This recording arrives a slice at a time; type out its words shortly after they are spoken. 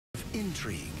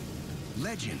intrigue,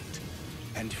 legend,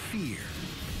 and fear.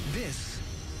 This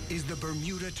is the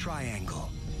Bermuda Triangle.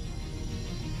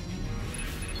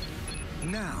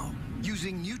 Now,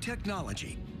 using new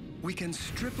technology, we can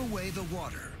strip away the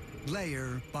water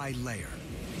layer by layer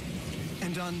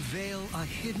and unveil a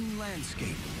hidden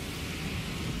landscape.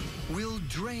 We'll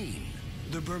drain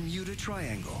the Bermuda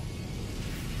Triangle,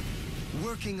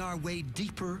 working our way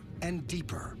deeper and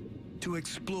deeper to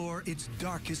explore its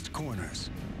darkest corners,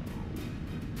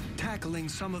 tackling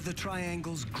some of the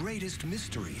triangle's greatest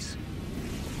mysteries.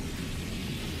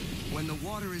 When the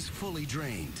water is fully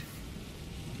drained,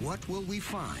 what will we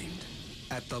find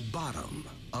at the bottom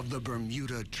of the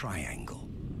Bermuda Triangle?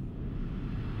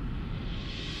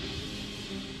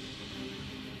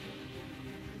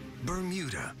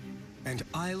 Bermuda, an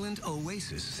island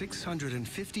oasis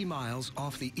 650 miles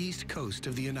off the east coast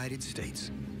of the United States.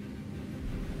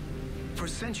 For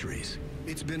centuries,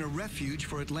 it's been a refuge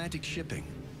for Atlantic shipping,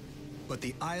 but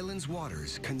the island's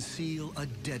waters conceal a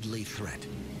deadly threat.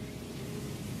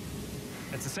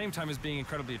 At the same time as being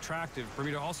incredibly attractive,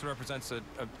 Bermuda also represents a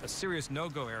serious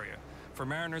no-go area for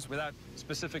mariners without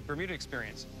specific Bermuda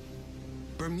experience.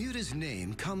 Bermuda's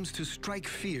name comes to strike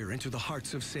fear into the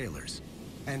hearts of sailors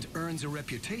and earns a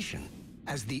reputation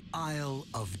as the Isle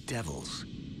of Devils.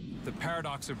 The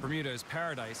paradox of Bermuda's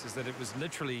paradise is that it was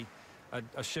literally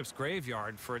a ship's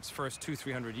graveyard for its first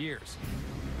 200-300 years.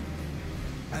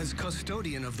 As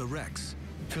custodian of the wrecks,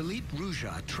 Philippe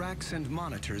Rouja tracks and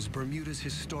monitors Bermuda's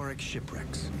historic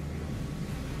shipwrecks.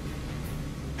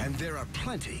 And there are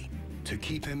plenty to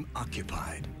keep him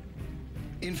occupied.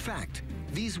 In fact,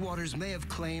 these waters may have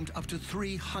claimed up to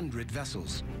 300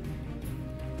 vessels.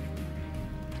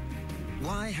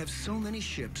 Why have so many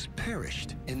ships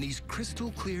perished in these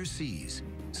crystal-clear seas,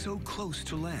 so close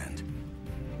to land?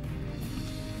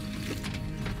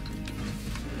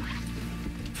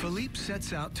 Philippe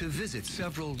sets out to visit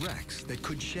several wrecks that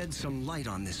could shed some light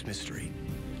on this mystery.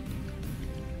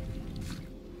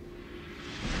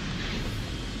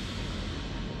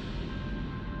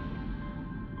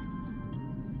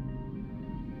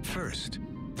 First,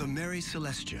 the Mary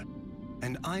Celestia,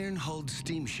 an iron-hulled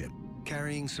steamship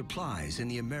carrying supplies in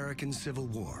the American Civil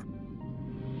War.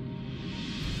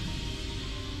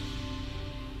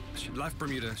 She left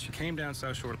Bermuda, she came down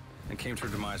South Shore and came to her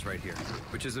demise right here,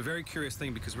 which is a very curious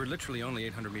thing because we're literally only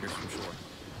 800 meters from shore.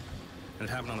 And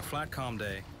it happened on a flat, calm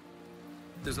day.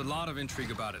 There's a lot of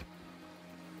intrigue about it.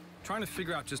 Trying to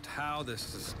figure out just how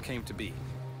this came to be.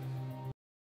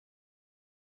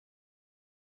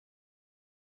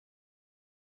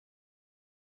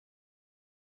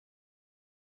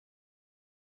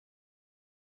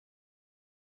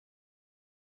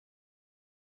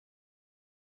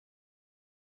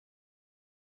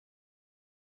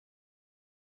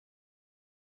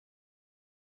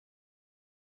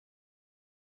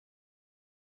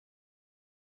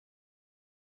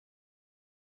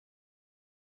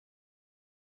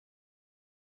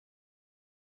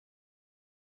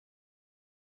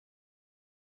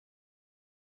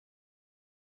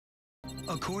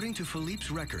 According to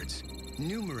Philippe's records,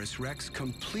 numerous wrecks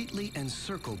completely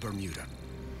encircle Bermuda.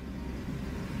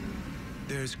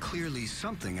 There's clearly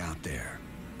something out there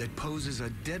that poses a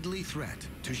deadly threat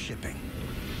to shipping.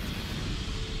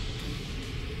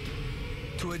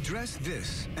 To address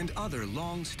this and other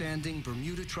long-standing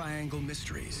Bermuda Triangle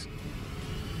mysteries,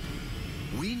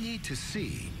 we need to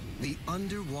see the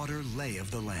underwater lay of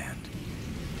the land.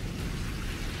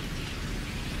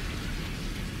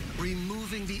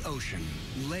 Removing the ocean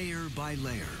layer by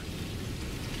layer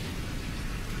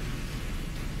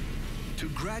to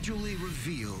gradually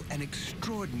reveal an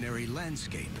extraordinary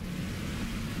landscape.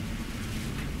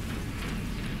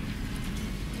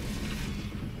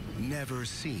 Never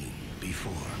seen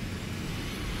before.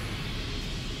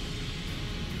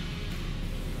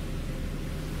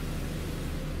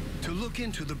 To look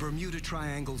into the Bermuda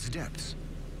Triangle's depths,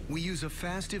 we use a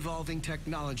fast-evolving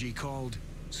technology called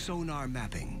sonar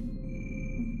mapping.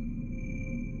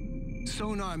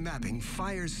 Sonar mapping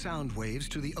fires sound waves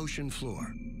to the ocean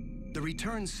floor. The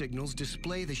return signals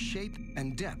display the shape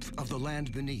and depth of the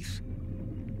land beneath.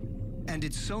 And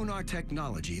it's sonar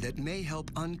technology that may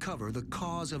help uncover the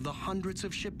cause of the hundreds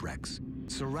of shipwrecks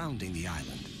surrounding the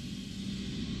island.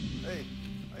 Hey,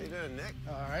 how you doing, Nick?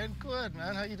 All right, good,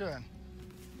 man. How you doing?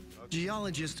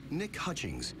 Geologist Nick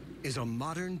Hutchings is a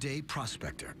modern-day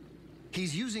prospector.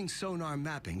 He's using sonar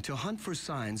mapping to hunt for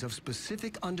signs of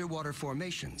specific underwater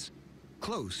formations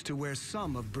close to where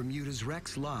some of Bermuda's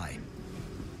wrecks lie.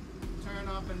 Turn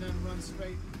up and then run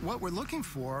straight. What we're looking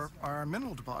for are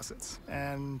mineral deposits,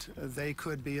 and they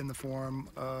could be in the form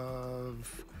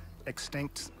of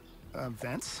extinct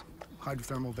vents,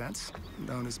 hydrothermal vents,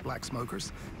 known as black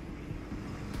smokers.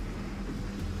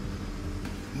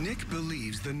 Nick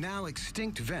believes the now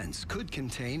extinct vents could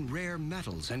contain rare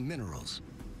metals and minerals.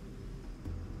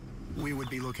 We would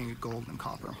be looking at gold and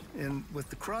copper. And with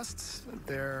the crusts,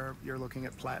 there you're looking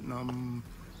at platinum,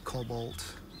 cobalt,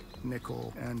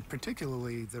 nickel, and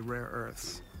particularly the rare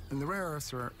earths. And the rare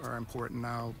earths are important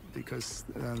now because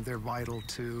they're vital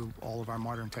to all of our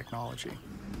modern technology.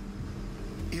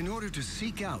 In order to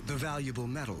seek out the valuable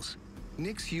metals,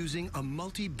 Nick's using a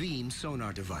multi-beam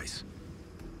sonar device.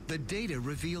 The data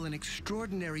reveal an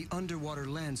extraordinary underwater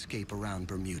landscape around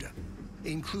Bermuda,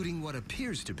 including what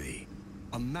appears to be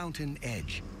a mountain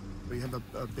edge. We have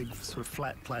a big sort of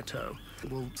flat plateau.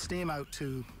 We'll steam out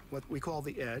to what we call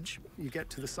the edge. You get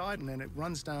to the side and then it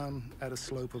runs down at a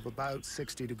slope of about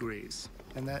 60 degrees.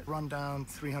 And that run down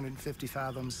 350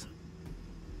 fathoms.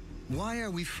 Why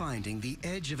are we finding the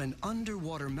edge of an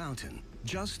underwater mountain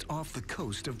just off the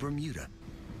coast of Bermuda?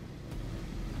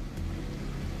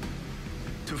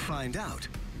 To find out,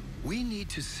 we need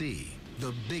to see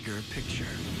the bigger picture.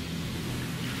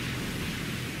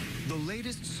 The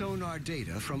latest sonar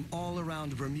data from all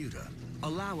around Bermuda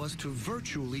allow us to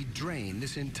virtually drain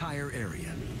this entire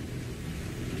area.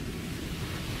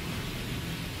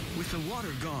 With the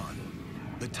water gone,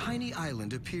 the tiny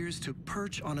island appears to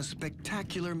perch on a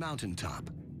spectacular mountaintop,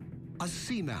 a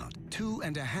seamount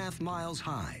 2.5 miles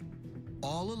high,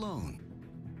 all alone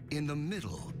in the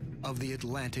middle of the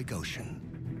Atlantic Ocean.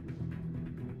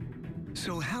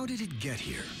 So how did it get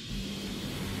here?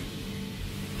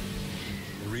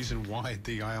 The reason why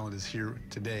the island is here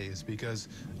today is because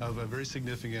of a very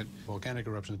significant volcanic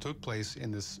eruption that took place in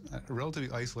this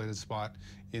relatively isolated spot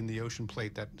in the ocean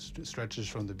plate that stretches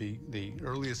from the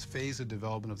earliest phase of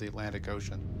development of the Atlantic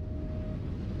Ocean.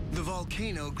 The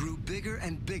volcano grew bigger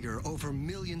and bigger over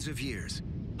millions of years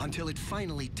until it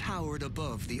finally towered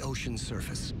above the ocean's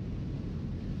surface.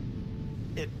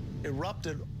 It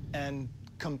erupted and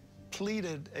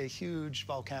completed a huge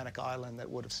volcanic island that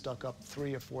would have stuck up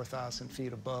 3,000 or 4,000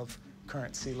 feet above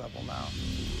current sea level now.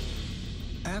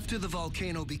 After the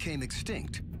volcano became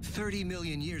extinct 30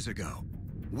 million years ago,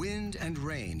 wind and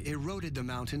rain eroded the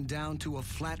mountain down to a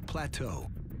flat plateau.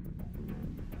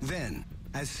 Then,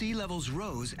 as sea levels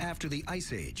rose after the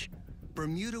Ice Age,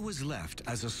 Bermuda was left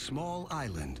as a small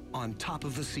island on top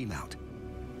of the seamount.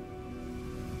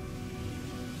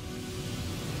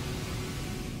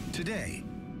 Today,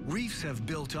 reefs have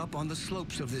built up on the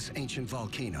slopes of this ancient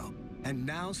volcano and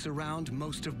now surround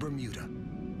most of Bermuda.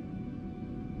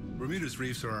 Bermuda's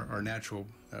reefs are our natural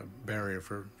barrier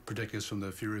for protecting us from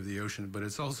the fury of the ocean, but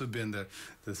it's also been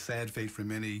the sad fate for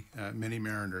many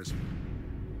mariners.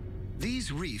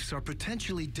 These reefs are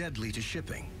potentially deadly to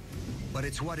shipping, but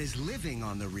it's what is living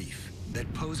on the reef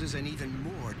that poses an even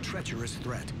more treacherous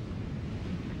threat.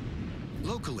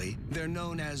 Locally, they're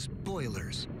known as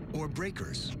boilers or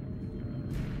breakers.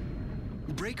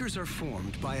 Breakers are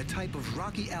formed by a type of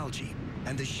rocky algae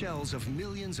and the shells of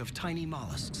millions of tiny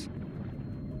mollusks.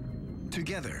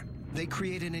 Together, they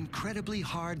create an incredibly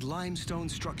hard limestone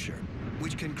structure,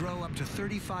 which can grow up to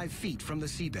 35 feet from the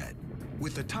seabed,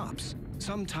 with the tops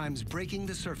sometimes breaking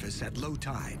the surface at low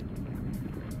tide.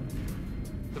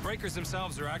 The breakers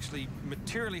themselves are actually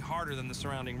materially harder than the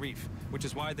surrounding reef, which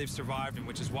is why they've survived and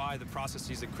which is why the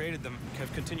processes that created them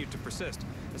have continued to persist.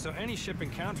 And so any ship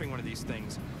encountering one of these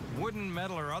things, wooden,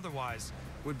 metal, or otherwise,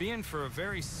 would be in for a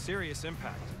very serious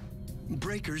impact.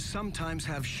 Breakers sometimes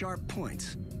have sharp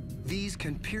points. These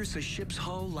can pierce a ship's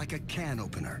hull like a can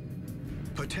opener,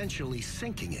 potentially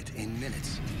sinking it in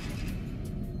minutes.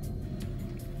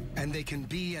 And they can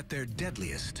be at their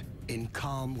deadliest in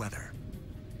calm weather.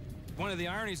 One of the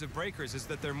ironies of breakers is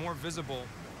that they're more visible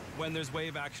when there's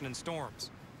wave action and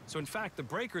storms. So in fact, the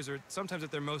breakers are sometimes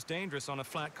at their most dangerous on a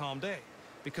flat, calm day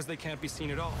because they can't be seen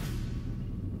at all.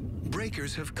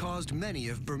 Breakers have caused many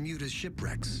of Bermuda's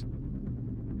shipwrecks.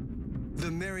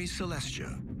 The Mary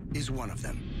Celestia is one of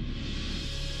them.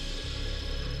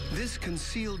 This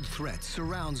concealed threat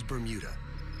surrounds Bermuda,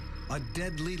 a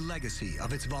deadly legacy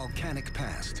of its volcanic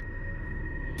past.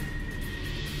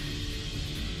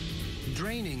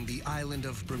 Draining the island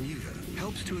of Bermuda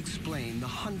helps to explain the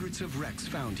hundreds of wrecks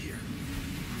found here.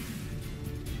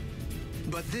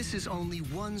 But this is only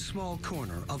one small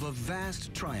corner of a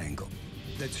vast triangle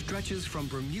that stretches from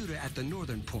Bermuda at the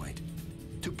northern point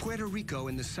to Puerto Rico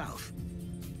in the south,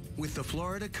 with the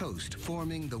Florida coast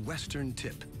forming the western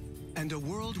tip. And a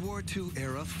World War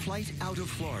II-era flight out of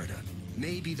Florida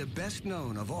may be the best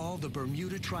known of all the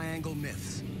Bermuda Triangle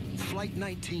myths. Flight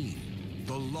 19,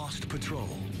 the Lost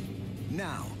Patrol.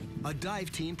 Now, a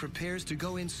dive team prepares to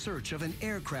go in search of an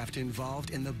aircraft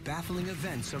involved in the baffling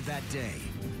events of that day.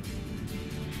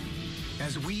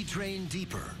 As we drain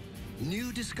deeper,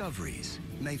 new discoveries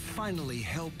may finally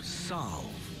help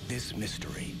solve this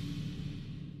mystery.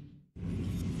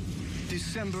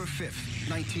 December 5th,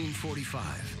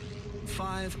 1945.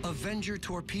 5 Avenger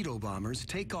torpedo bombers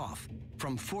take off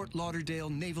from Fort Lauderdale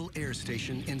Naval Air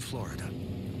Station in Florida.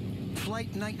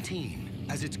 Flight 19,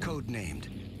 as it's codenamed,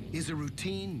 is a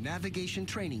routine navigation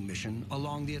training mission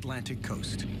along the Atlantic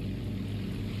coast.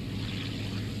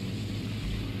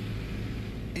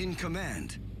 In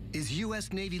command is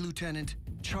U.S. Navy Lieutenant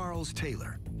Charles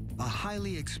Taylor, a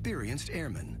highly experienced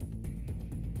airman.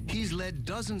 He's led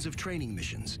dozens of training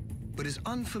missions, but is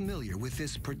unfamiliar with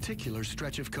this particular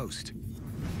stretch of coast.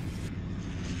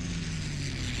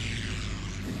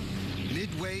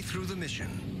 Midway through the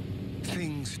mission,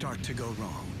 things start to go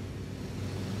wrong.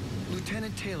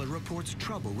 Lieutenant Taylor reports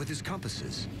trouble with his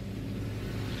compasses.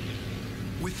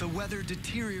 With the weather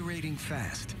deteriorating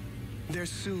fast, they're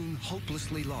soon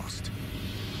hopelessly lost.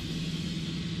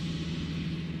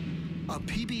 A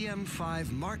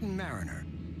PBM-5 Martin Mariner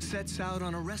sets out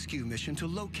on a rescue mission to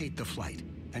locate the flight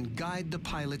and guide the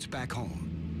pilots back home.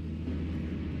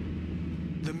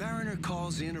 The Mariner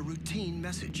calls in a routine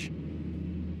message.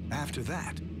 After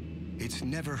that, it's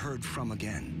never heard from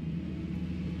again.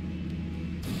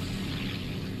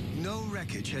 No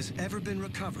wreckage has ever been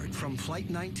recovered from Flight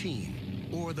 19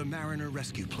 or the Mariner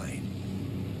rescue plane.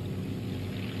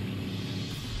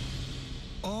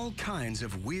 All kinds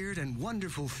of weird and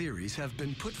wonderful theories have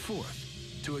been put forth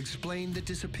to explain the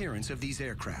disappearance of these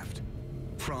aircraft,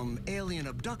 from alien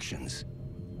abductions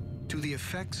to the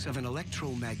effects of an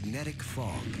electromagnetic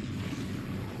fog.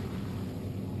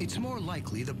 It's more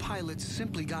likely the pilots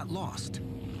simply got lost,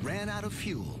 ran out of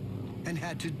fuel, and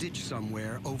had to ditch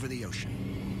somewhere over the ocean.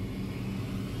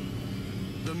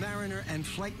 The Mariner and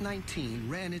Flight 19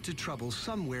 ran into trouble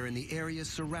somewhere in the area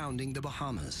surrounding the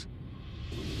Bahamas.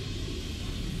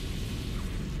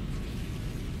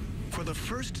 For the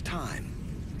first time,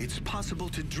 it's possible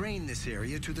to drain this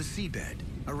area to the seabed,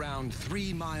 around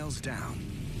 3 miles down.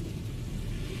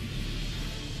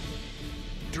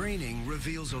 Draining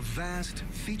reveals a vast,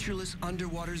 featureless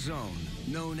underwater zone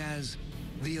known as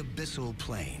the Abyssal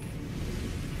Plain.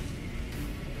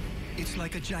 It's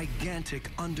like a gigantic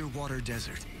underwater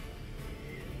desert,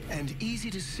 and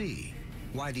easy to see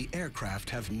why the aircraft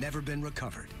have never been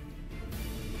recovered.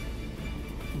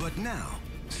 But now,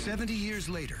 70 years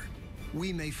later,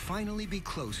 we may finally be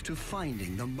close to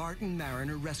finding the Martin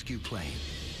Mariner rescue plane.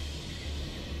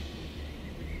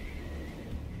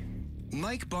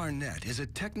 Mike Barnett is a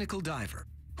technical diver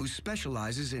who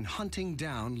specializes in hunting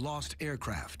down lost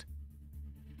aircraft.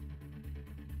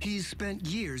 He's spent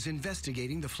years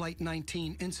investigating the Flight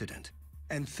 19 incident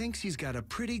and thinks he's got a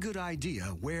pretty good idea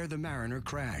where the Mariner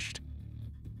crashed.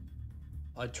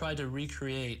 I tried to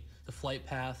recreate the flight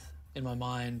path in my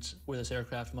mind where this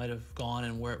aircraft might have gone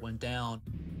and where it went down.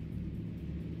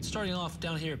 Starting off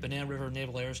down here at Banana River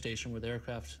Naval Air Station where the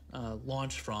aircraft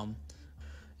launched from,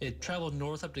 it traveled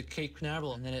north up to Cape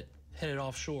Canaveral and then it headed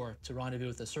offshore to rendezvous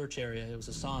with the search area it was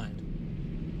assigned.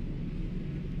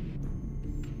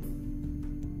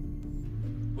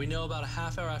 We know about a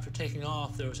half hour after taking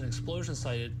off, there was an explosion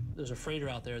sighted. There's a freighter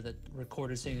out there that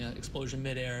recorded seeing an explosion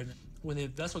midair. When the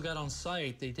vessel got on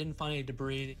site, they didn't find any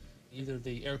debris. Either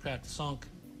the aircraft sunk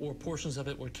or portions of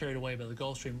it were carried away by the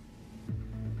Gulf Stream.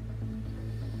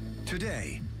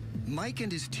 Today, Mike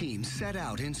and his team set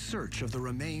out in search of the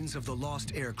remains of the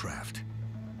lost aircraft.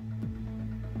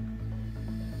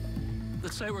 The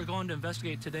site we're going to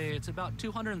investigate today, it's about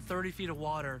 230 feet of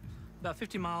water, about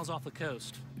 50 miles off the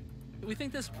coast. We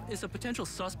think this is a potential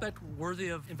suspect worthy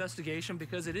of investigation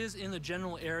because it is in the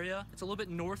general area. It's a little bit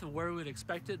north of where we would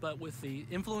expect it, but with the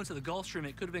influence of the Gulf Stream,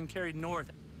 it could have been carried north.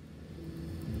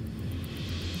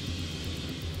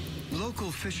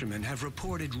 Local fishermen have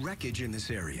reported wreckage in this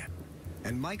area,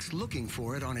 and Mike's looking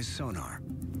for it on his sonar.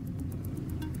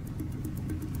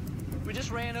 We just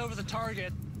ran over the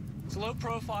target. It's low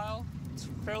profile, it's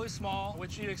fairly small,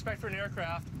 which you'd expect for an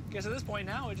aircraft. I guess at this point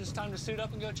now, it's just time to suit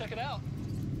up and go check it out.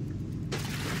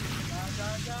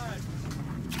 Dive.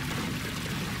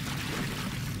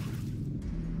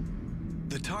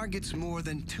 The target's more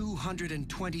than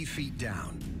 220 feet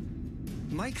down.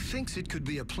 Mike thinks it could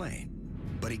be a plane,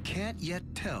 but he can't yet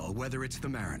tell whether it's the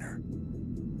Mariner.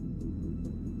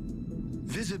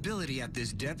 Visibility at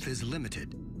this depth is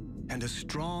limited, and a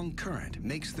strong current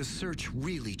makes the search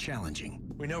really challenging.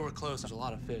 We know we're close. There's a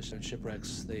lot of fish and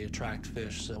shipwrecks. They attract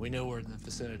fish, so we know we're in the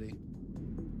vicinity.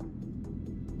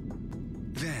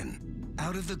 Then,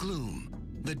 out of the gloom,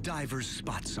 the divers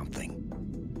spot something.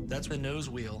 That's the nose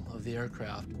wheel of the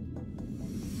aircraft.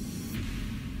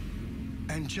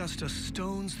 And just a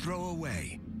stone's throw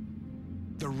away,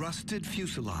 the rusted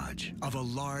fuselage of a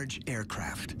large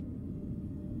aircraft.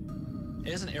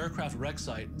 As an aircraft wreck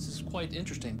site, this is quite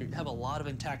interesting. You have a lot of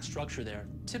intact structure there.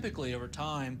 Typically, over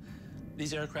time,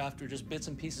 these aircraft are just bits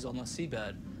and pieces on the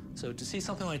seabed. So to see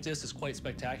something like this is quite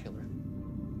spectacular.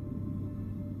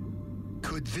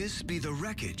 Could this be the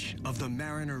wreckage of the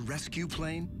Mariner rescue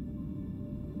plane?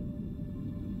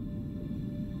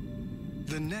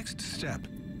 The next step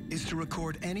is to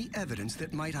record any evidence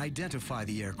that might identify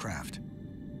the aircraft.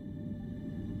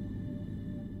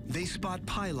 They spot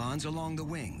pylons along the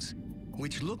wings,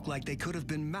 which look like they could have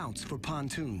been mounts for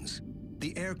pontoons.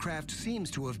 The aircraft seems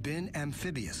to have been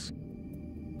amphibious.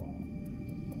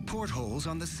 Portholes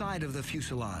on the side of the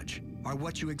fuselage are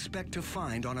what you expect to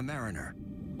find on a Mariner.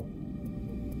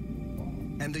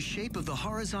 And the shape of the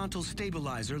horizontal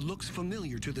stabilizer looks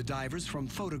familiar to the divers from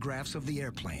photographs of the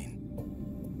airplane.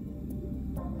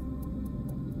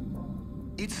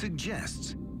 It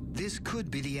suggests this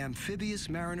could be the amphibious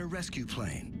Mariner rescue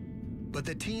plane, but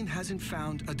the team hasn't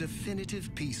found a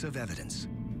definitive piece of evidence.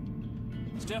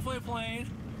 It's definitely a plane.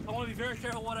 I want to be very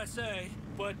careful what I say,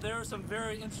 but there are some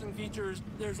very interesting features.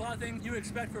 There's a lot of things you would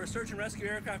expect for a search and rescue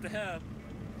aircraft to have.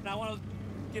 And I want to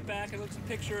get back and look at some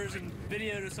pictures and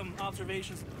video to some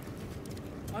observations.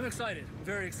 I'm excited,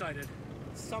 very excited.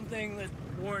 Something that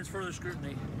warrants further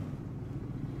scrutiny.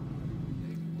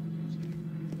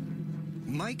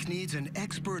 Mike needs an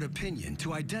expert opinion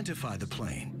to identify the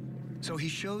plane, so he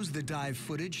shows the dive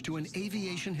footage to an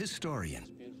aviation historian,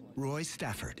 Roy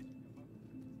Stafford.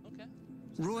 Okay.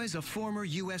 Roy's a former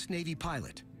U.S. Navy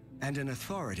pilot and an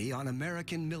authority on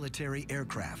American military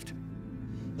aircraft.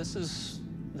 This is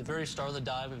the very start of the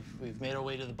dive. We've made our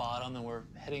way to the bottom, and we're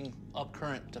heading up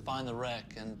current to find the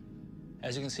wreck. And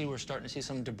as you can see, we're starting to see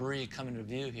some debris come into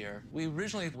view here. We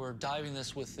originally were diving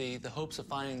this with the hopes of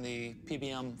finding the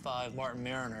PBM-5 Martin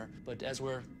Mariner, but as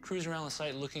we're cruising around the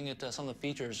site looking at some of the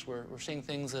features, we're seeing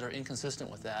things that are inconsistent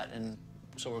with that, and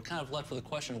so we're kind of left with the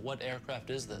question, what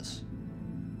aircraft is this?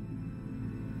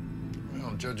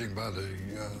 Well, judging by the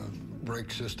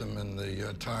brake system and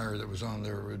the tire that was on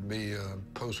there, it would be a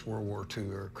post-World War II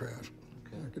aircraft.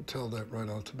 Okay. I could tell that right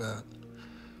off the bat.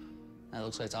 That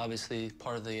looks like it's obviously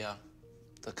part of the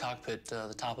cockpit,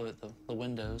 the top of it, the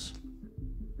windows.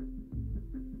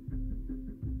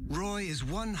 Roy is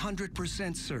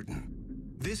 100% certain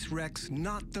this wreck's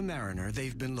not the Mariner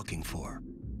they've been looking for.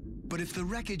 But if the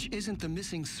wreckage isn't the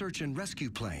missing search and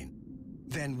rescue plane,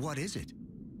 then what is it?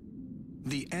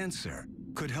 The answer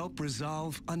could help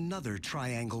resolve another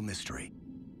triangle mystery.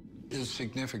 Is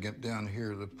significant down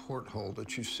here, the porthole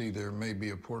that you see there may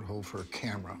be a porthole for a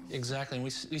camera. Exactly, and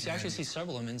we actually see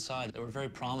several of them inside that were very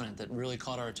prominent that really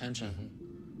caught our attention.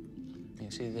 Mm-hmm. You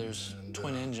can see there's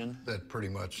twin engine. That pretty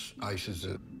much ices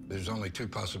it. There's only two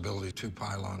possibilities, two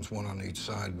pylons, one on each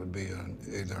side would be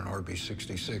either an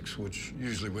RB-66, which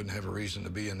usually wouldn't have a reason to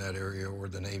be in that area, or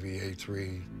the Navy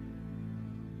A3.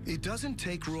 It doesn't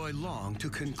take Roy long to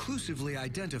conclusively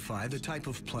identify the type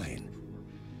of plane.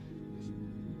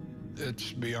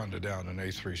 It's beyond a doubt an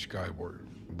A3 Skyward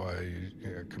by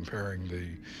comparing the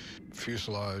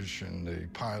fuselage and the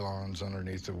pylons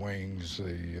underneath the wings,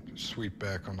 the sweep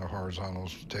back on the horizontal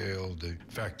tail, the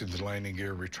fact that the landing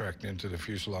gear retract into the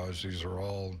fuselage. These are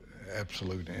all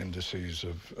absolute indices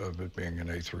of it being an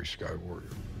A3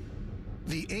 Skyward.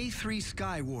 The A3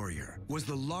 Sky Warrior was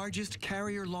the largest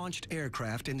carrier-launched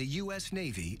aircraft in the U.S.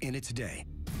 Navy in its day.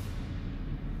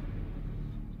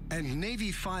 And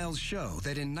Navy files show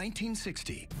that in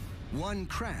 1960, one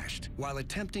crashed while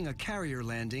attempting a carrier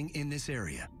landing in this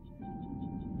area.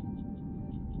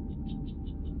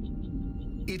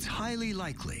 It's highly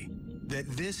likely that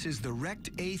this is the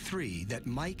wrecked A3 that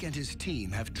Mike and his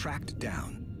team have tracked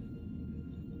down.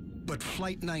 But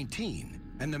Flight 19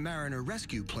 and the Mariner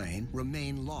rescue plane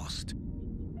remain lost.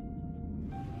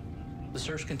 The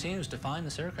search continues to find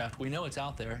this aircraft. We know it's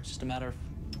out there. It's just a matter of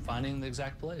finding the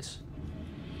exact place.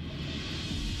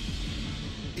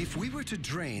 If we were to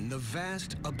drain the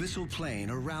vast abyssal plain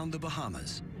around the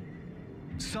Bahamas,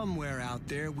 somewhere out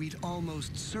there we'd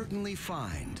almost certainly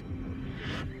find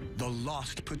the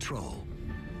Lost Patrol.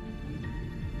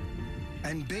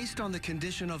 And based on the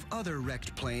condition of other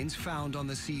wrecked planes found on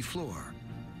the sea floor,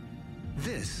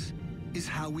 this is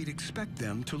how we'd expect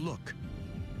them to look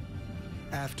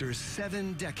after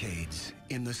 7 decades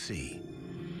in the sea.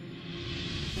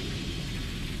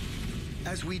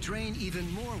 As we drain even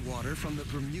more water from the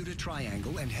Bermuda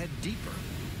Triangle and head deeper,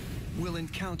 we'll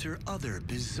encounter other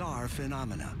bizarre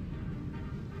phenomena.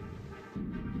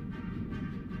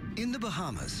 In the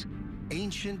Bahamas,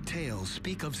 ancient tales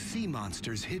speak of sea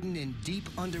monsters hidden in deep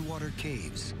underwater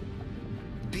caves.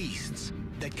 Beasts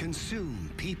that consume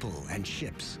people and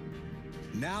ships.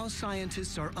 Now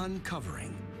scientists are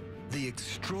uncovering the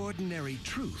extraordinary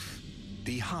truth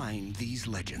behind these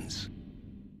legends.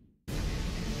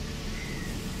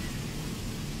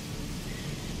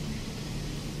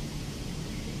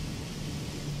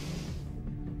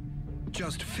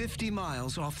 Just 50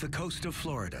 miles off the coast of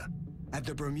Florida, at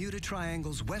the Bermuda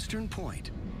Triangle's western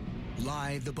point,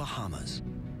 lie the Bahamas.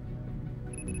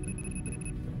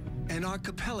 An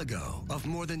archipelago of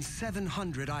more than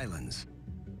 700 islands.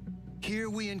 Here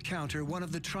we encounter one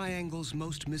of the Triangle's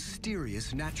most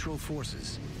mysterious natural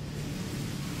forces.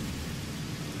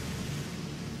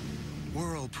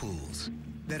 Whirlpools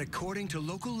that, according to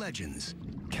local legends,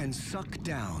 can suck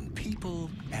down people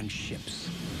and ships.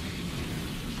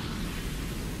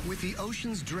 With the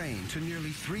ocean's drain to nearly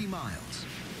 3 miles,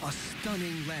 a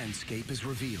stunning landscape is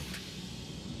revealed.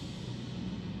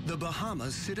 The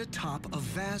Bahamas sit atop a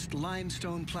vast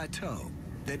limestone plateau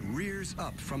that rears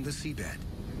up from the seabed.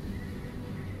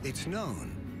 It's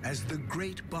known as the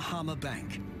Great Bahama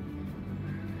Bank.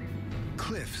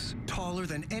 Cliffs taller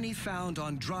than any found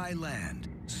on dry land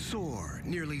soar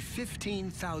nearly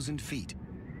 15,000 feet,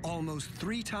 almost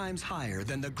 3 times higher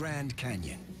than the Grand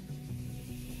Canyon.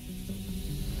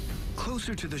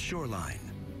 Closer to the shoreline,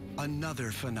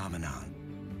 another phenomenon.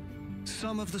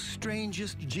 Some of the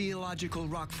strangest geological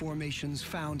rock formations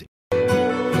found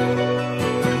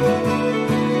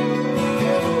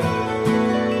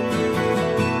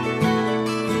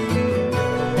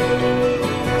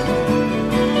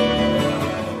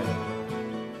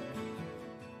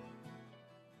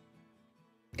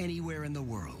anywhere in the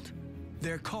world.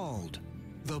 They're called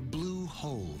the blue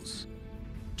holes.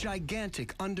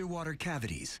 Gigantic underwater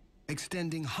cavities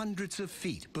extending hundreds of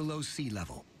feet below sea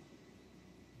level.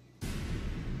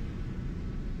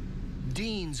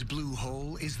 Dean's blue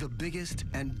hole is the biggest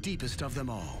and deepest of them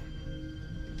all.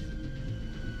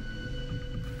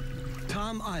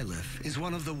 Tom Iliff is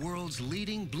one of the world's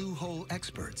leading blue hole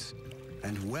experts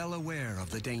and well aware of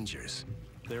the dangers.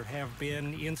 There have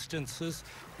been instances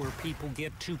where people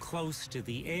get too close to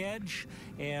the edge,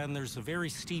 and there's a very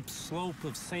steep slope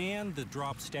of sand that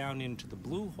drops down into the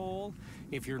blue hole.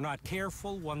 If you're not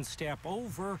careful, one step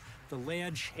over the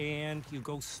ledge and you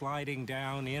go sliding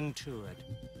down into it.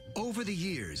 Over the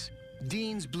years,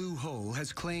 Dean's blue hole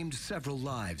has claimed several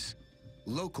lives.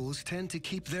 Locals tend to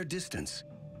keep their distance,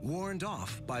 warned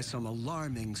off by some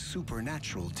alarming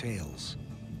supernatural tales.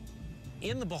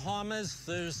 In the Bahamas,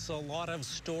 there's a lot of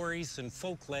stories and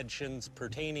folk legends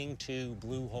pertaining to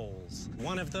blue holes.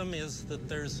 One of them is that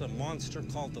there's a monster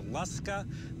called the Lusca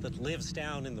that lives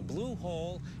down in the blue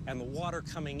hole, and the water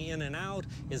coming in and out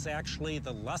is actually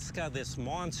the Lusca, this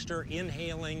monster,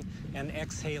 inhaling and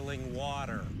exhaling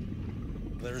water.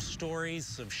 There's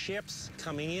stories of ships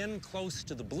coming in close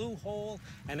to the blue hole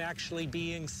and actually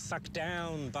being sucked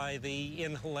down by the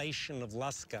inhalation of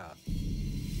Lusca.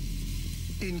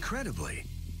 Incredibly,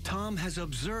 Tom has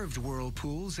observed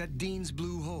whirlpools at Dean's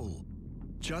blue hole,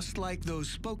 just like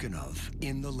those spoken of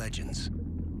in the legends.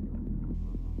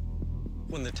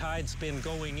 When the tide's been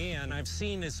going in, I've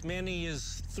seen as many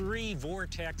as 3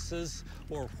 vortexes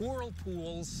or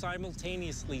whirlpools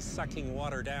simultaneously sucking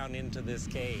water down into this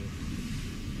cave.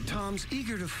 Tom's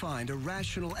eager to find a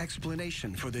rational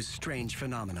explanation for this strange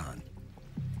phenomenon.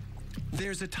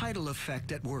 There's a tidal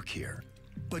effect at work here.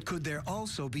 But could there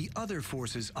also be other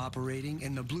forces operating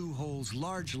in the blue hole's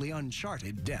largely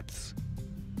uncharted depths?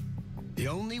 The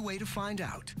only way to find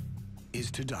out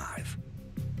is to dive.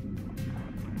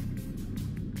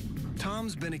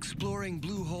 Tom's been exploring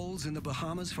blue holes in the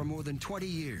Bahamas for more than 20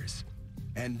 years,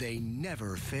 and they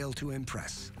never fail to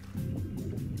impress.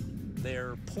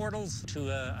 They're portals to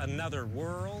another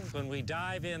world. When we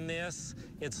dive in this,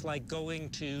 it's like going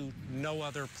to no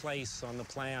other place on the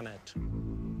planet.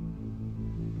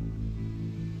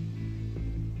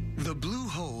 The blue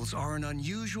holes are an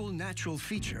unusual natural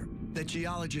feature that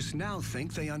geologists now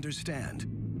think they understand.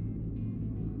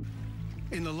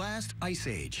 In the last ice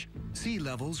age, sea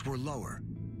levels were lower.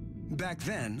 Back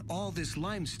then, all this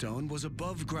limestone was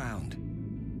above ground.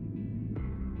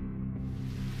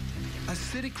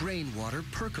 Acidic rainwater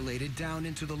percolated down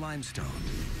into the limestone,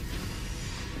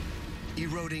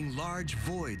 eroding large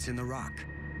voids in the rock.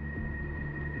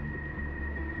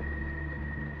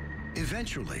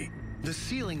 Eventually, the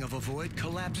ceiling of a void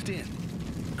collapsed in,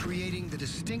 creating the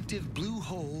distinctive blue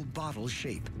hole bottle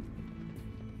shape.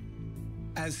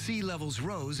 As sea levels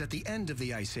rose at the end of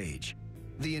the Ice Age,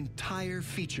 the entire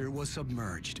feature was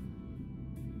submerged.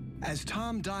 As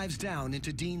Tom dives down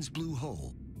into Dean's blue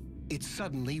hole, it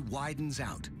suddenly widens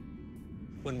out.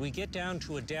 When we get down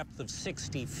to a depth of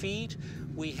 60 feet,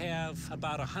 we have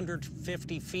about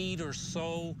 150 feet or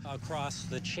so across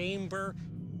the chamber.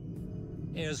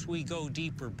 As we go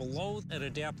deeper below, at a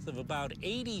depth of about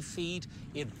 80 feet,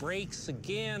 it breaks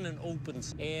again and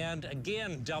opens, and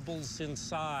again doubles in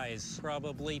size,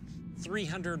 probably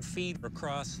 300 feet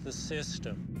across the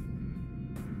system.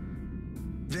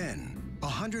 Then,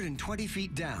 120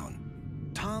 feet down,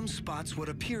 Tom spots what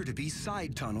appear to be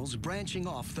side tunnels branching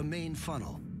off the main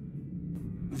funnel.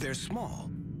 They're small,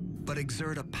 but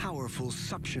exert a powerful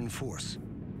suction force.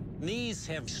 These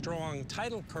have strong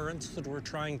tidal currents that were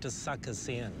trying to suck us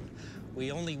in.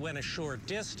 We only went a short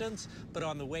distance, but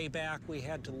on the way back, we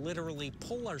had to literally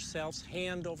pull ourselves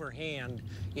hand over hand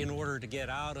in order to get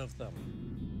out of them.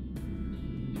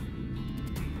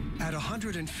 At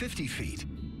 150 feet,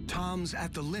 Tom's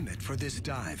at the limit for this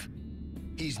dive.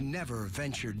 He's never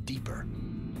ventured deeper.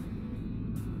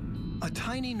 A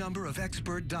tiny number of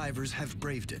expert divers have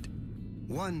braved it,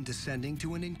 one descending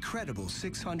to an incredible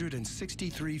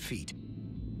 663 feet.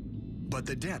 But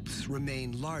the depths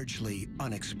remain largely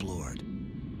unexplored.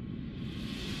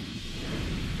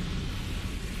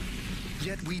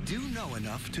 Yet we do know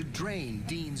enough to drain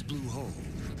Dean's Blue Hole,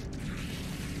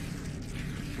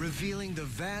 revealing the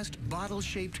vast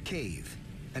bottle-shaped cave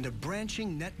and a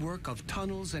branching network of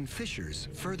tunnels and fissures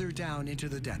further down into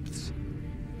the depths.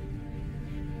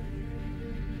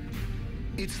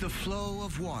 It's the flow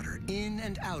of water in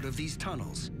and out of these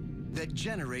tunnels that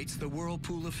generates the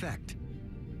whirlpool effect,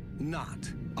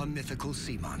 not a mythical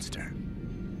sea monster.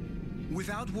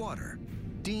 Without water,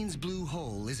 Dean's Blue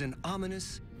Hole is an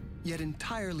ominous, yet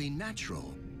entirely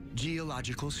natural,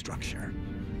 geological structure.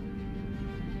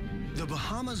 The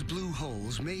Bahamas' blue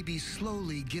holes may be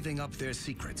slowly giving up their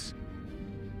secrets,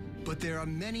 but there are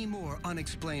many more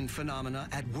unexplained phenomena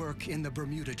at work in the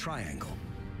Bermuda Triangle.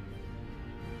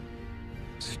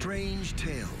 Strange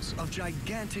tales of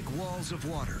gigantic walls of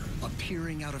water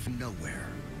appearing out of nowhere,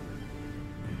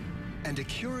 and a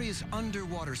curious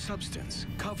underwater substance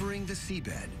covering the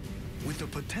seabed with the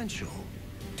potential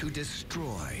to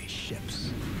destroy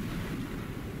ships.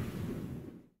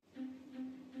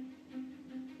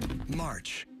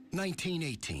 March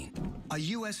 1918, a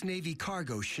U.S. Navy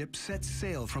cargo ship sets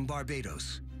sail from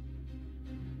Barbados.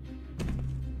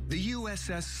 The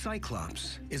USS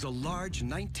Cyclops is a large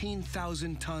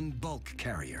 19,000-ton bulk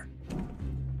carrier.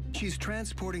 She's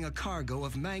transporting a cargo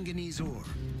of manganese ore,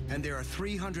 and there are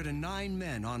 309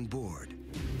 men on board.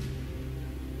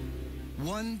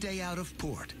 One day out of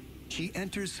port, she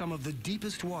enters some of the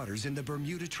deepest waters in the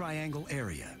Bermuda Triangle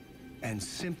area and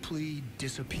simply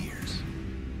disappears.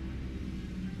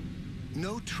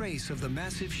 No trace of the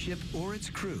massive ship or its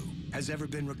crew has ever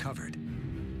been recovered.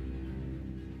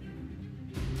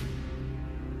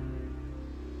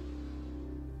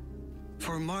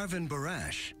 For Marvin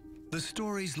Barash, the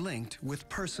story's linked with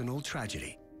personal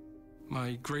tragedy.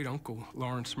 My great-uncle,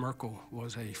 Lawrence Merkel,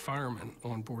 was a fireman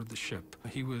on board the ship.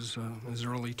 He was in his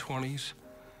early 20s,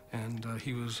 and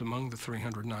he was among the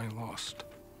 309 lost.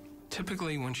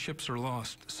 Typically, when ships are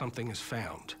lost, something is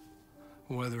found.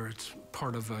 Whether it's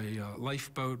part of a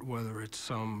lifeboat, whether it's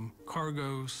some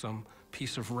cargo, some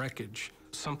piece of wreckage,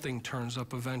 something turns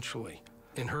up eventually.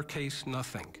 In her case,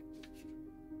 nothing.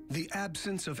 The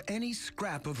absence of any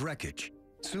scrap of wreckage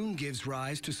soon gives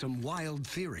rise to some wild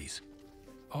theories.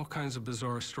 All kinds of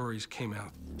bizarre stories came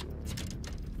out.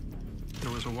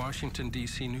 There was a Washington,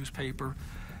 D.C. newspaper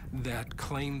that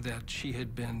claimed that she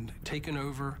had been taken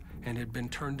over and had been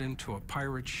turned into a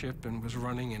pirate ship and was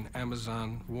running in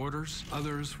Amazon waters.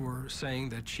 Others were saying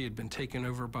that she had been taken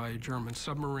over by a German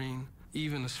submarine,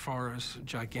 even as far as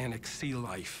gigantic sea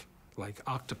life, like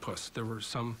octopus. There were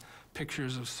some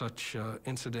pictures of such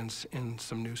incidents in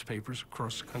some newspapers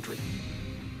across the country.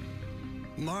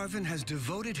 Marvin has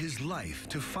devoted his life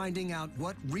to finding out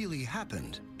what really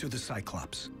happened to the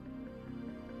Cyclops.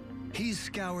 He's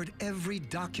scoured every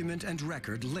document and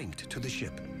record linked to the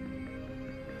ship.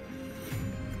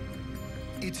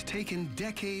 It's taken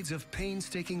decades of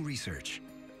painstaking research,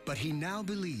 but he now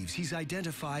believes he's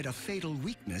identified a fatal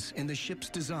weakness in the ship's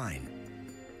design.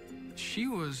 She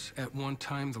was, at one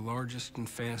time, the largest and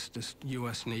fastest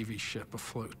U.S. Navy ship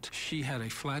afloat. She had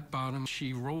a flat bottom.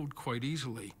 She rolled quite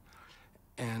easily.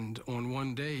 And on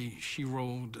one day, she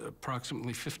rolled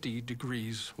approximately 50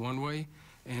 degrees one way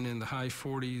and in the high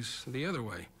 40s the other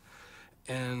way.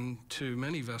 And to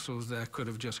many vessels, that could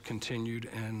have just continued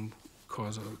and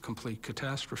cause a complete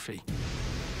catastrophe.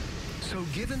 So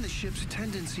given the ship's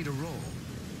tendency to roll,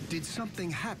 did something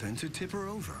happen to tip her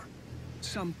over?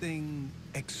 Something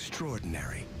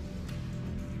extraordinary.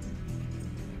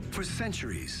 For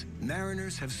centuries,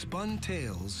 mariners have spun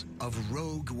tales of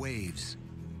rogue waves.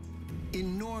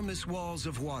 Enormous walls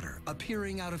of water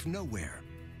appearing out of nowhere,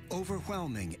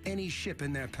 overwhelming any ship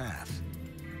in their path.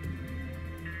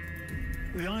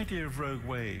 The idea of rogue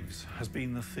waves has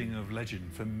been the thing of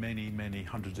legend for many, many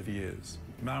hundreds of years.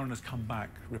 Mariners come back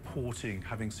reporting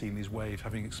having seen these waves,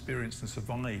 having experienced and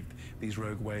survived these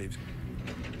rogue waves.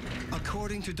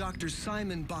 According to Dr.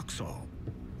 Simon Boxall,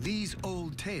 these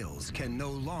old tales can no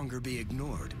longer be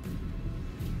ignored.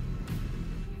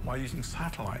 By using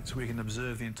satellites, we can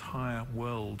observe the entire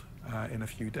world in a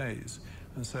few days.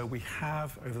 And so we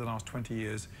have, over the last 20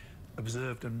 years,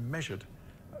 observed and measured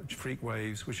freak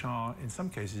waves, which are, in some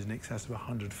cases, in excess of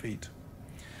 100 feet.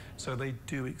 So they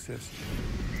do exist.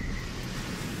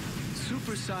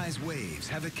 Supersized waves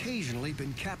have occasionally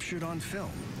been captured on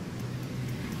film.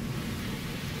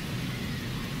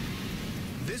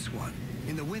 This one,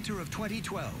 in the winter of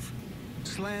 2012,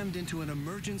 slammed into an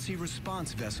emergency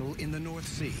response vessel in the North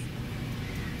Sea.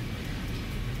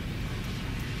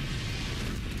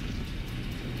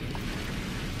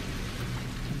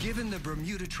 Given the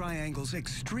Bermuda Triangle's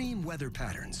extreme weather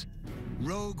patterns,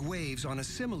 rogue waves on a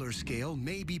similar scale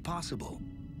may be possible.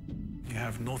 You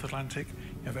have North Atlantic,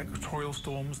 you have equatorial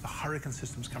storms, the hurricane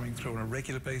system's coming through on a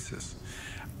regular basis,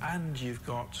 and you've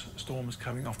got storms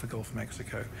coming off the Gulf of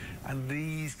Mexico. And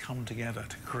these come together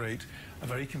to create a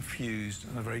very confused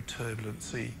and a very turbulent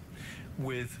sea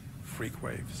with freak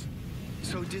waves.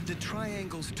 So did the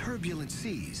Triangle's turbulent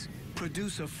seas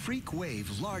produce a freak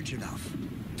wave large enough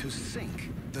to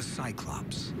sink the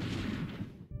Cyclops?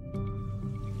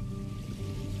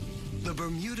 The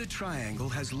Bermuda Triangle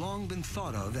has long been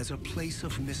thought of as a place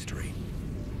of mystery.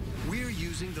 We're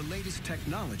using the latest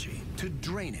technology to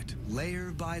drain it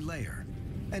layer by layer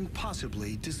and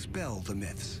possibly dispel the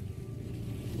myths.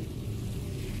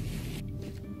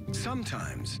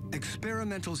 Sometimes,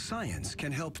 experimental science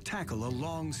can help tackle a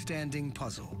long-standing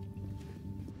puzzle.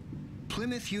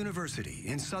 Plymouth University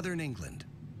in southern England,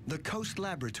 the Coast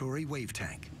Laboratory Wave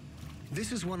Tank.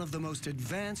 This is one of the most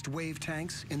advanced wave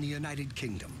tanks in the United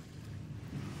Kingdom.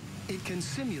 It can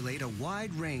simulate a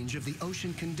wide range of the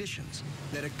ocean conditions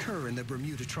that occur in the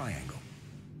Bermuda Triangle.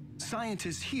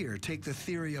 Scientists here take the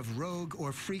theory of rogue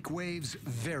or freak waves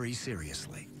very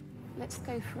seriously. Let's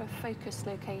go for a focus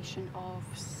location of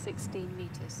 16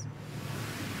 meters.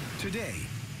 Today,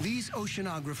 these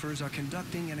oceanographers are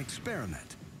conducting an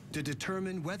experiment to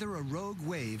determine whether a rogue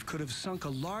wave could have sunk a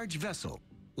large vessel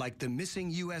like the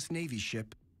missing U.S. Navy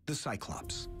ship, the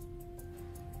Cyclops.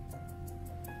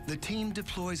 The team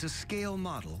deploys a scale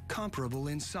model comparable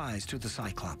in size to the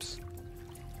Cyclops.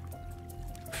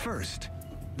 First,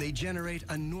 they generate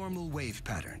a normal wave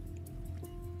pattern.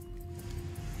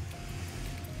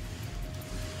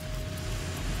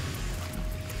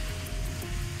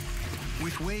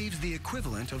 With waves the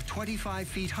equivalent of 25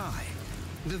 feet high,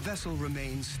 the vessel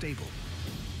remains stable.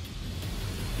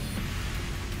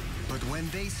 But when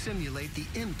they simulate the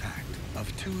impact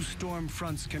of two storm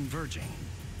fronts converging,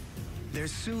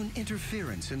 there's soon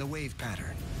interference in the wave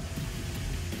pattern.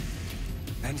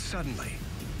 And suddenly,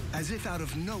 as if out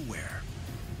of nowhere,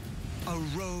 a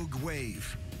rogue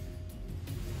wave.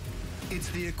 It's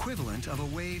the equivalent of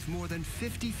a wave more than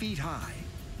 50 feet high,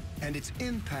 and its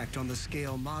impact on the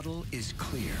scale model is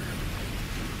clear.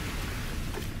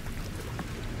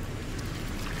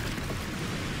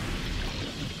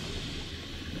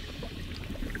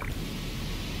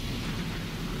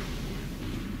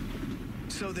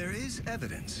 So there is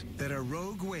evidence that a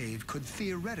rogue wave could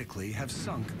theoretically have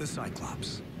sunk the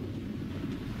Cyclops.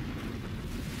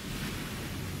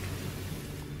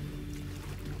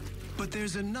 But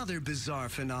there's another bizarre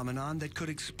phenomenon that could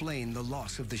explain the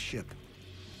loss of the ship.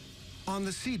 On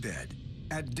the seabed,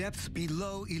 at depths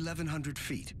below 1,100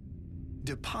 feet,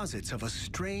 deposits of a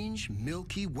strange,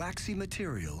 milky, waxy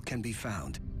material can be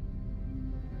found.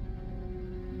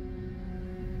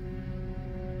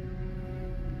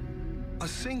 A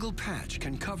single patch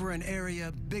can cover an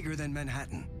area bigger than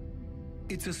Manhattan.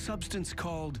 It's a substance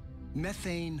called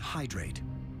methane hydrate.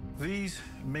 These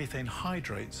methane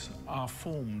hydrates are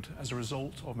formed as a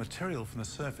result of material from the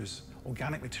surface,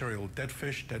 organic material, dead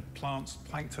fish, dead plants,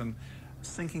 plankton,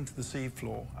 sinking to the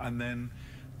seafloor and then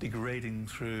degrading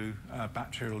through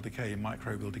bacterial decay,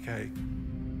 microbial decay.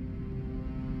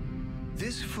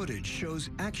 This footage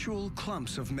shows actual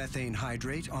clumps of methane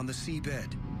hydrate on the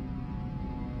seabed.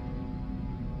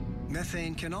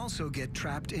 Methane can also get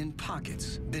trapped in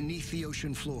pockets beneath the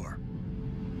ocean floor.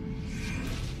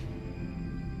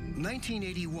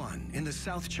 1981, in the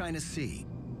South China Sea,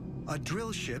 a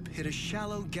drill ship hit a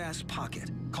shallow gas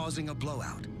pocket, causing a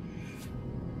blowout.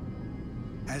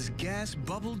 As gas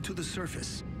bubbled to the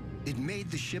surface, it made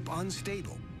the ship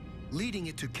unstable, leading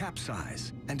it to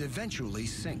capsize and eventually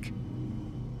sink.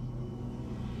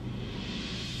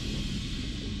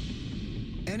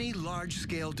 Any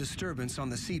large-scale disturbance on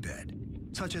the seabed,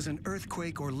 such as an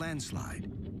earthquake or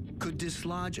landslide, could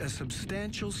dislodge a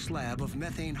substantial slab of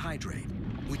methane hydrate,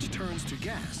 which turns to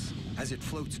gas as it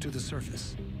floats to the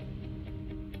surface.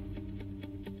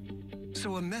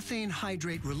 So a methane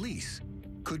hydrate release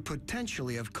could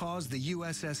potentially have caused the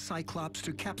USS Cyclops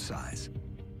to capsize,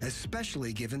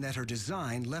 especially given that her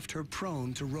design left her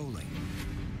prone to rolling.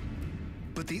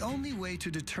 But the only way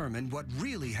to determine what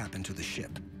really happened to the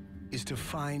ship is to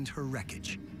find her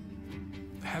wreckage.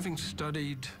 Having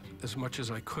studied as much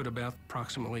as I could about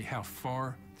approximately how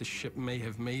far the ship may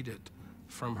have made it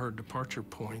from her departure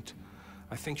point,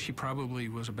 I think she probably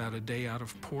was about a day out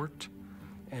of port,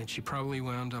 and she probably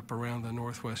wound up around the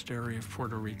northwest area of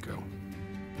Puerto Rico.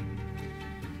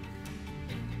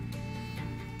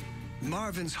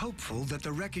 Marvin's hopeful that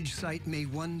the wreckage site may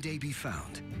one day be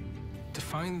found. To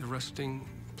find the resting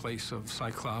place of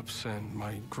Cyclops and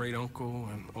my great uncle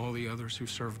and all the others who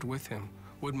served with him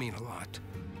would mean a lot.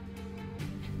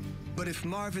 But if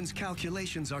Marvin's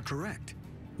calculations are correct,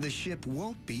 the ship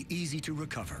won't be easy to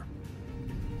recover.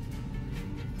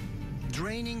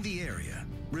 Draining the area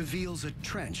reveals a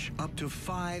trench up to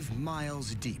 5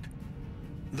 miles deep.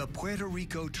 The Puerto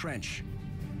Rico Trench.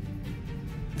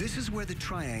 This is where the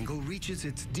triangle reaches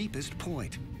its deepest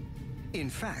point. In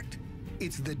fact,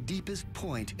 it's the deepest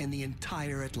point in the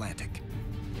entire Atlantic.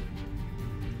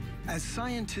 As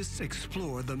scientists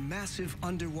explore the massive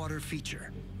underwater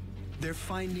feature, they're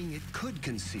finding it could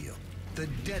conceal the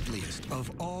deadliest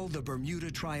of all the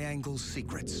Bermuda Triangle's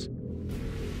secrets.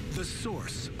 The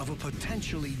source of a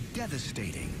potentially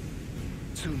devastating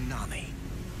tsunami.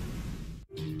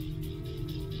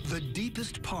 The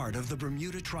deepest part of the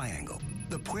Bermuda Triangle,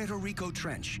 the Puerto Rico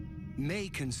Trench, may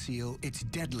conceal its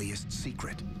deadliest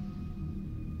secret.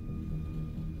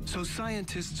 So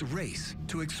scientists race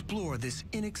to explore this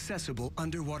inaccessible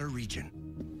underwater region.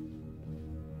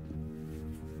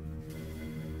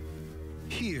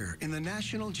 Here, in the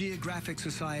National Geographic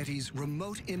Society's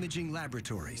remote imaging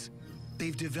laboratories,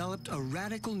 they've developed a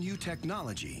radical new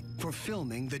technology for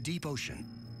filming the deep ocean.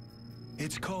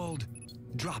 It's called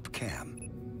drop cam.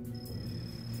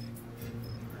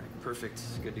 Perfect,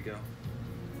 good to go.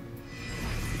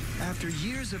 After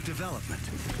years of development,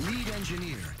 lead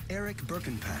engineer Eric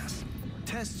Birkenpass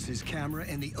tests his camera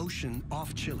in the ocean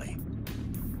off Chile.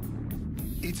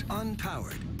 It's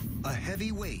unpowered. A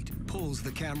heavy weight pulls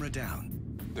the camera down.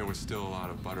 There was still a lot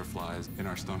of butterflies in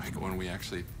our stomach when we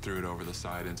actually threw it over the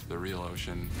side into the real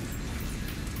ocean.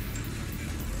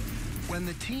 When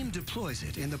the team deploys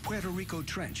it in the Puerto Rico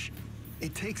Trench,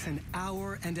 it takes an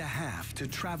hour and a half to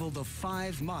travel the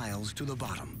 5 miles to the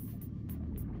bottom.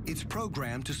 It's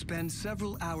programmed to spend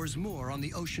several hours more on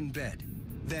the ocean bed,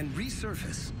 then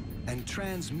resurface and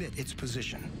transmit its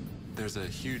position. There's a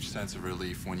huge sense of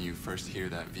relief when you first hear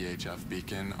that VHF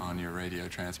beacon on your radio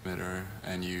transmitter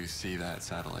and you see that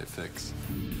satellite fix.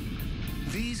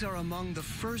 These are among the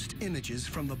first images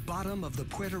from the bottom of the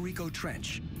Puerto Rico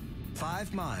Trench,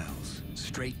 5 miles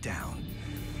straight down.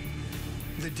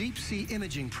 The Deep Sea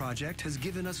Imaging Project has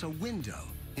given us a window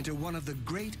into one of the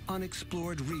great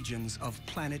unexplored regions of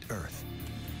planet Earth.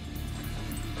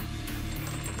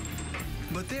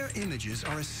 But their images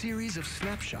are a series of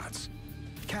snapshots,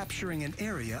 capturing an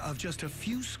area of just a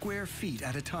few square feet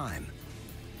at a time.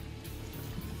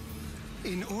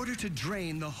 In order to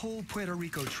drain the whole Puerto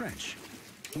Rico Trench,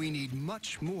 we need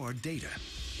much more data.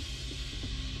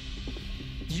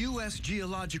 U.S.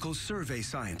 Geological Survey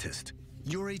scientist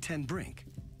Yuri ten Brink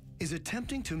is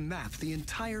attempting to map the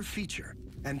entire feature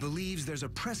and believes there's a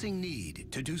pressing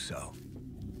need to do so.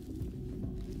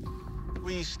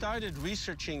 We started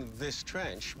researching this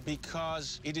trench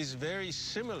because it is very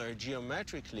similar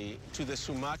geometrically to the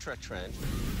Sumatra Trench,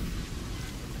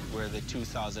 where the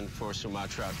 2004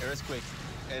 Sumatra earthquake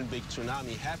and big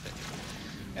tsunami happened.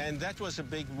 And that was a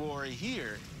big worry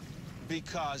here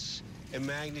because a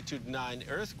magnitude 9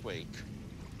 earthquake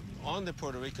on the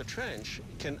Puerto Rico Trench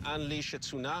can unleash a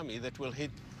tsunami that will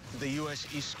hit the U.S.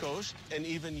 East Coast and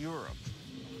even Europe.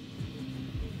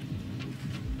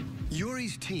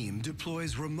 Yuri's team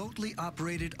deploys remotely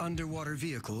operated underwater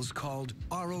vehicles called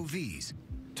ROVs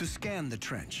to scan the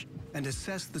trench and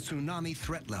assess the tsunami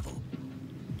threat level.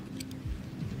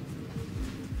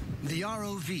 The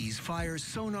ROVs fire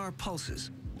sonar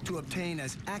pulses to obtain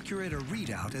as accurate a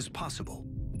readout as possible.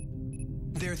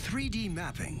 Their 3D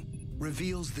mapping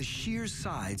reveals the sheer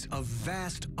sides of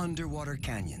vast underwater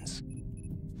canyons.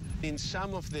 In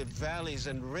some of the valleys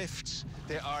and rifts,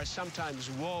 there are sometimes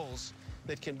walls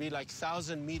that can be like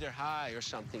 1,000-meter high or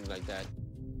something like that.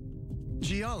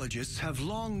 Geologists have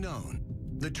long known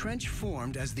the trench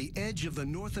formed as the edge of the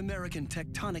North American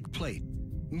tectonic plate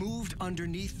moved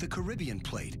underneath the Caribbean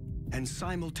plate and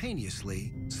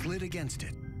simultaneously slid against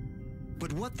it.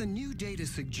 But what the new data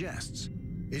suggests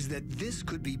is that this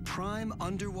could be prime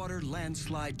underwater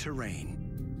landslide terrain.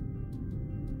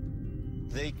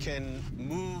 They can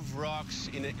move rocks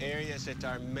in areas that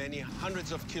are many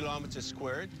hundreds of kilometers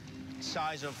squared,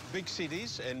 size of big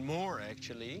cities and more,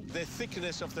 actually. The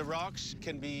thickness of the rocks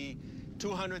can be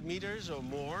 200 meters or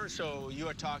more, so you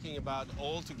are talking about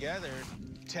altogether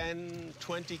 10,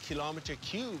 20 kilometer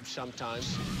cubes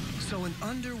sometimes. So an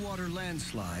underwater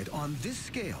landslide on this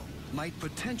scale might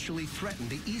potentially threaten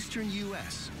the eastern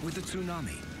U.S. with a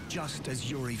tsunami, just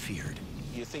as Yuri feared.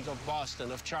 You think of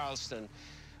Boston, of Charleston,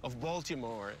 of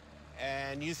Baltimore,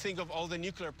 and you think of all the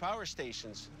nuclear power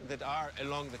stations that are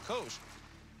along the coast.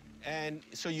 And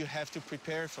so you have to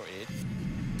prepare for it.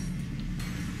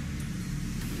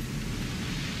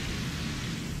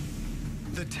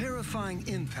 The terrifying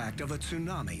impact of a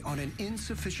tsunami on an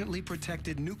insufficiently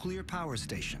protected nuclear power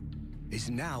station is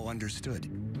now understood.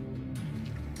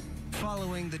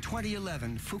 Following the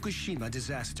 2011 Fukushima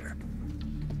disaster,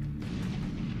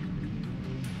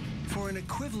 for an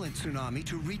equivalent tsunami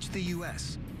to reach the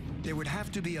U.S., there would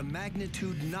have to be a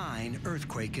magnitude 9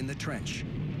 earthquake in the trench.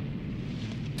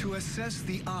 To assess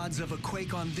the odds of a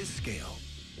quake on this scale,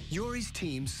 Yuri's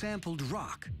team sampled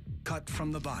rock cut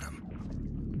from the bottom.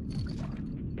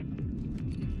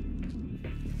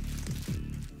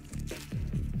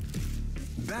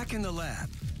 Back in the lab,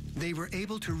 they were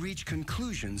able to reach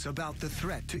conclusions about the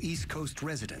threat to East Coast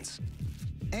residents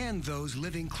and those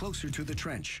living closer to the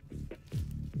trench.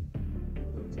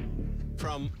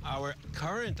 From our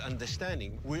current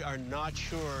understanding, we are not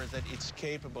sure that it's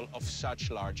capable of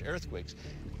such large earthquakes.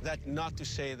 That not to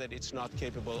say that it's not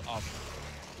capable of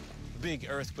big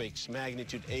earthquakes,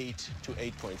 magnitude 8 to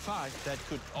 8.5. That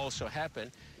could also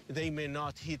happen. They may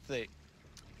not hit the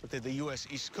U.S.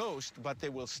 East Coast, but they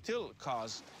will still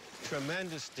cause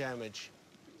tremendous damage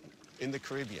in the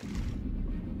Caribbean.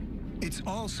 It's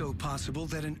also possible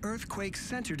that an earthquake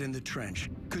centered in the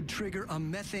trench could trigger a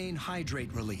methane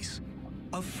hydrate release,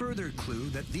 a further clue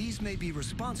that these may be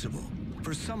responsible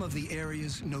for some of the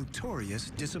area's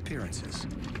notorious disappearances.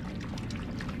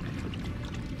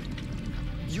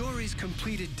 Yuri's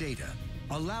completed data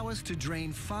allow us to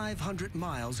drain 500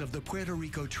 miles of the Puerto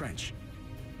Rico Trench.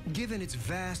 Given its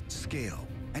vast scale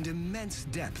and immense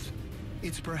depth,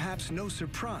 it's perhaps no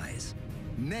surprise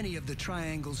many of the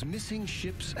triangle's missing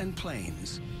ships and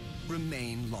planes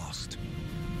remain lost.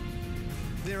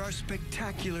 There are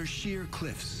spectacular sheer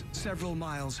cliffs several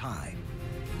miles high.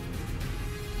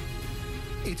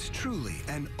 It's truly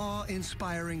an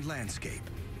awe-inspiring landscape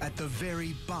at the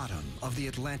very bottom of the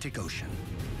Atlantic Ocean.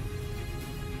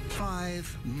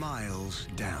 5 miles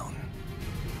down.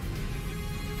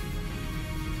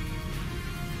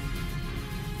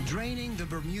 Draining the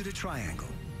Bermuda Triangle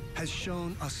has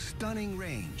shown a stunning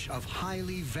range of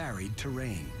highly varied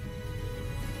terrain.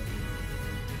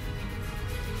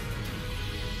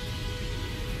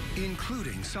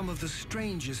 Including some of the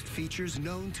strangest features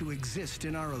known to exist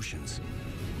in our oceans.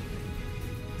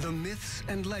 The myths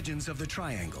and legends of the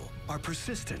Triangle are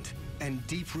persistent and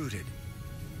deep-rooted.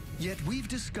 Yet we've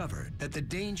discovered that the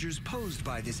dangers posed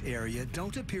by this area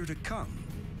don't appear to come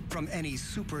from any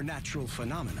supernatural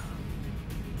phenomena,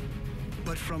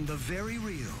 but from the very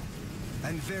real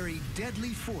and very deadly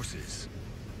forces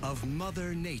of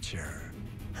Mother Nature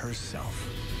herself.